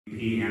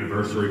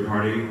Anniversary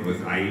party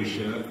with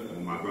Aisha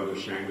and my brother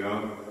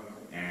Shango,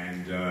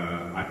 and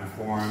I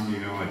performed,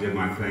 I did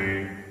my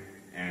thing,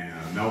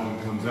 and Melvin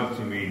comes up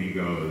to me and he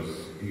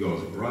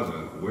goes, brother,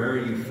 where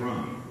are you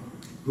from?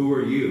 Who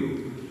are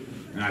you?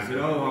 And I said,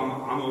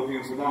 oh, I'm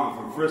Opium Sabbah, I'm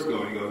from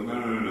Frisco. And he goes,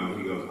 no.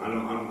 He goes, I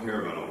don't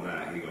care about all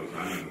that. He goes,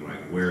 I mean,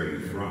 like, where are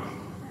you from?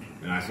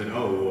 And I said,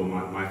 oh, well,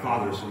 my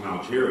father's from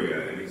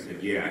Algeria. And he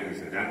said, yeah. He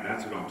said,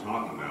 that's what I'm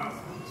talking about.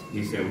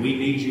 He said, we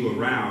need you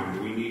around.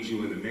 We need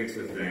you in the mix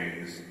of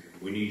things.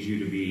 We need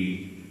you to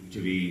be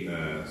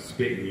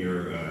spitting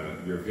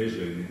your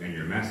vision and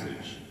your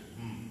message.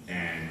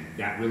 And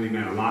that really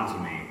meant a lot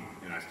to me.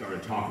 And I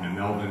started talking to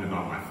Melvin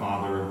about my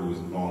father, who was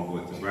involved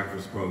with the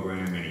breakfast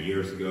program many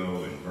years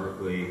ago in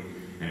Berkeley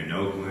and in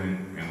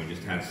Oakland. And we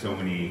just had so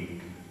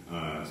many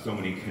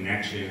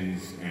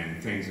connections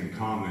and things in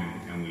common,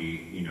 and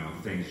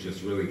things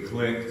just really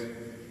clicked.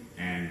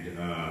 And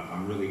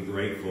I'm really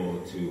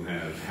grateful to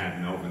have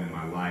had Melvin in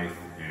my life,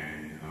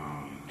 and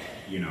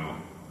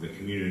the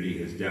community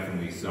has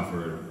definitely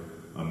suffered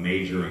a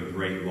major and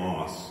great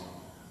loss,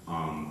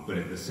 but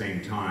at the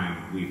same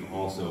time, we've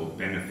also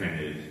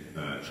benefited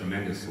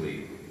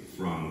tremendously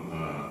from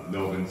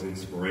Melvin's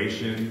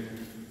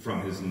inspiration,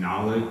 from his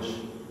knowledge,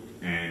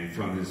 and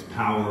from his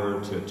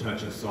power to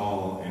touch us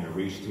all and to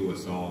reach to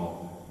us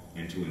all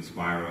and to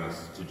inspire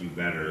us to do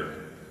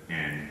better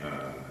and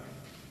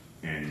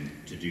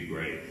to do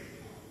great.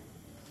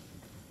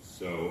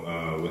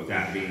 So with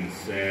that being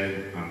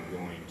said, I'm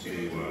going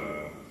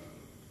to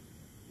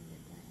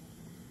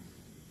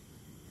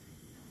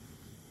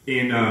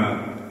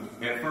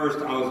at first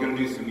I was going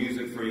to do some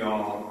music for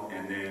y'all,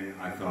 and then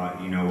I thought,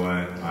 you know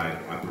what,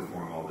 I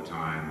perform all the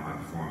time, I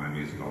perform my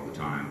music all the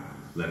time.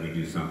 Let me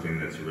do something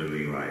that's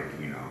really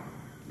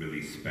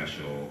really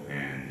special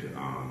and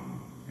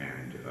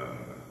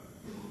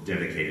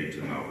dedicated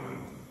to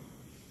Melvin.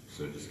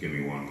 So just give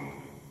me one moment.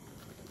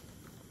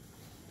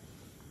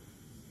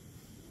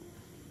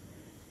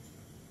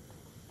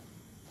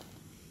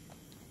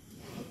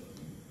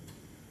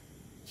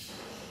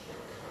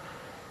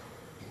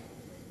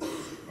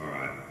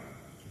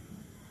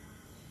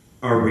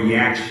 A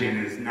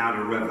reaction is not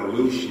a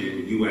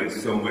revolution. You had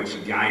so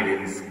much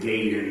guidance,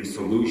 gate, and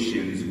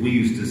solutions. We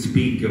used to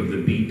speak of the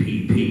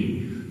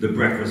BPP, the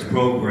breakfast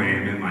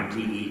program, and my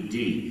DED.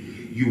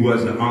 You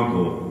was an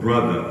uncle,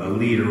 brother, a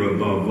leader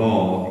above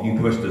all. You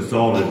pushed us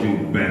all to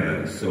do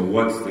better. So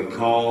what's the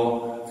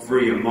call?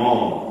 Free 'em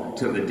all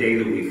till the day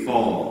that we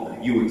fall.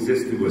 You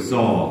exist through us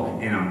all,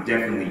 and I'm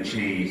definitely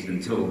changed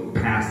until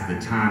past the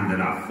time that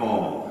I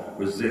fall.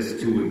 Resist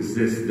to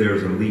exist,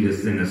 there's a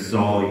leadus in us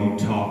all. You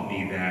taught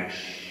me that.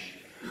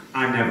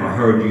 I never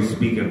heard you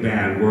speak a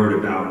bad word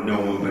about no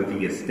one but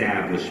the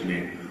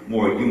establishment.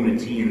 More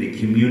unity in the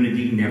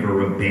community,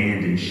 never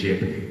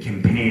abandonship,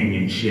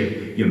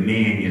 companionship, your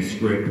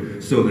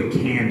manuscript, so the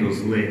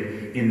candle's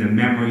lit in the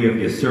memory of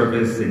your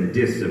service and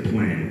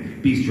discipline.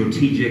 Be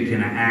strategic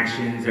in our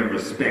actions and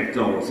respect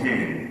all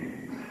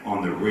 10.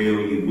 On the real,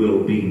 you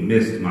will be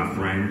missed, my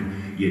friend.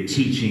 Your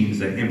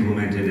teachings are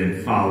implemented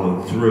and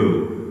followed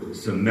through.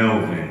 So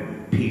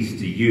Melvin, peace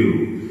to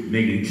you.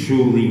 May you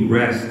truly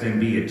rest and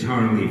be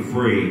eternally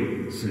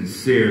free.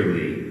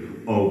 Sincerely,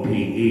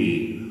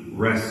 OPE.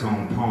 Rest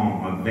en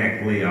pomme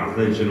avec les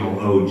original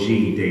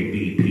OG des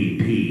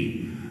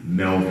BPP.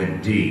 Melvin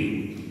D.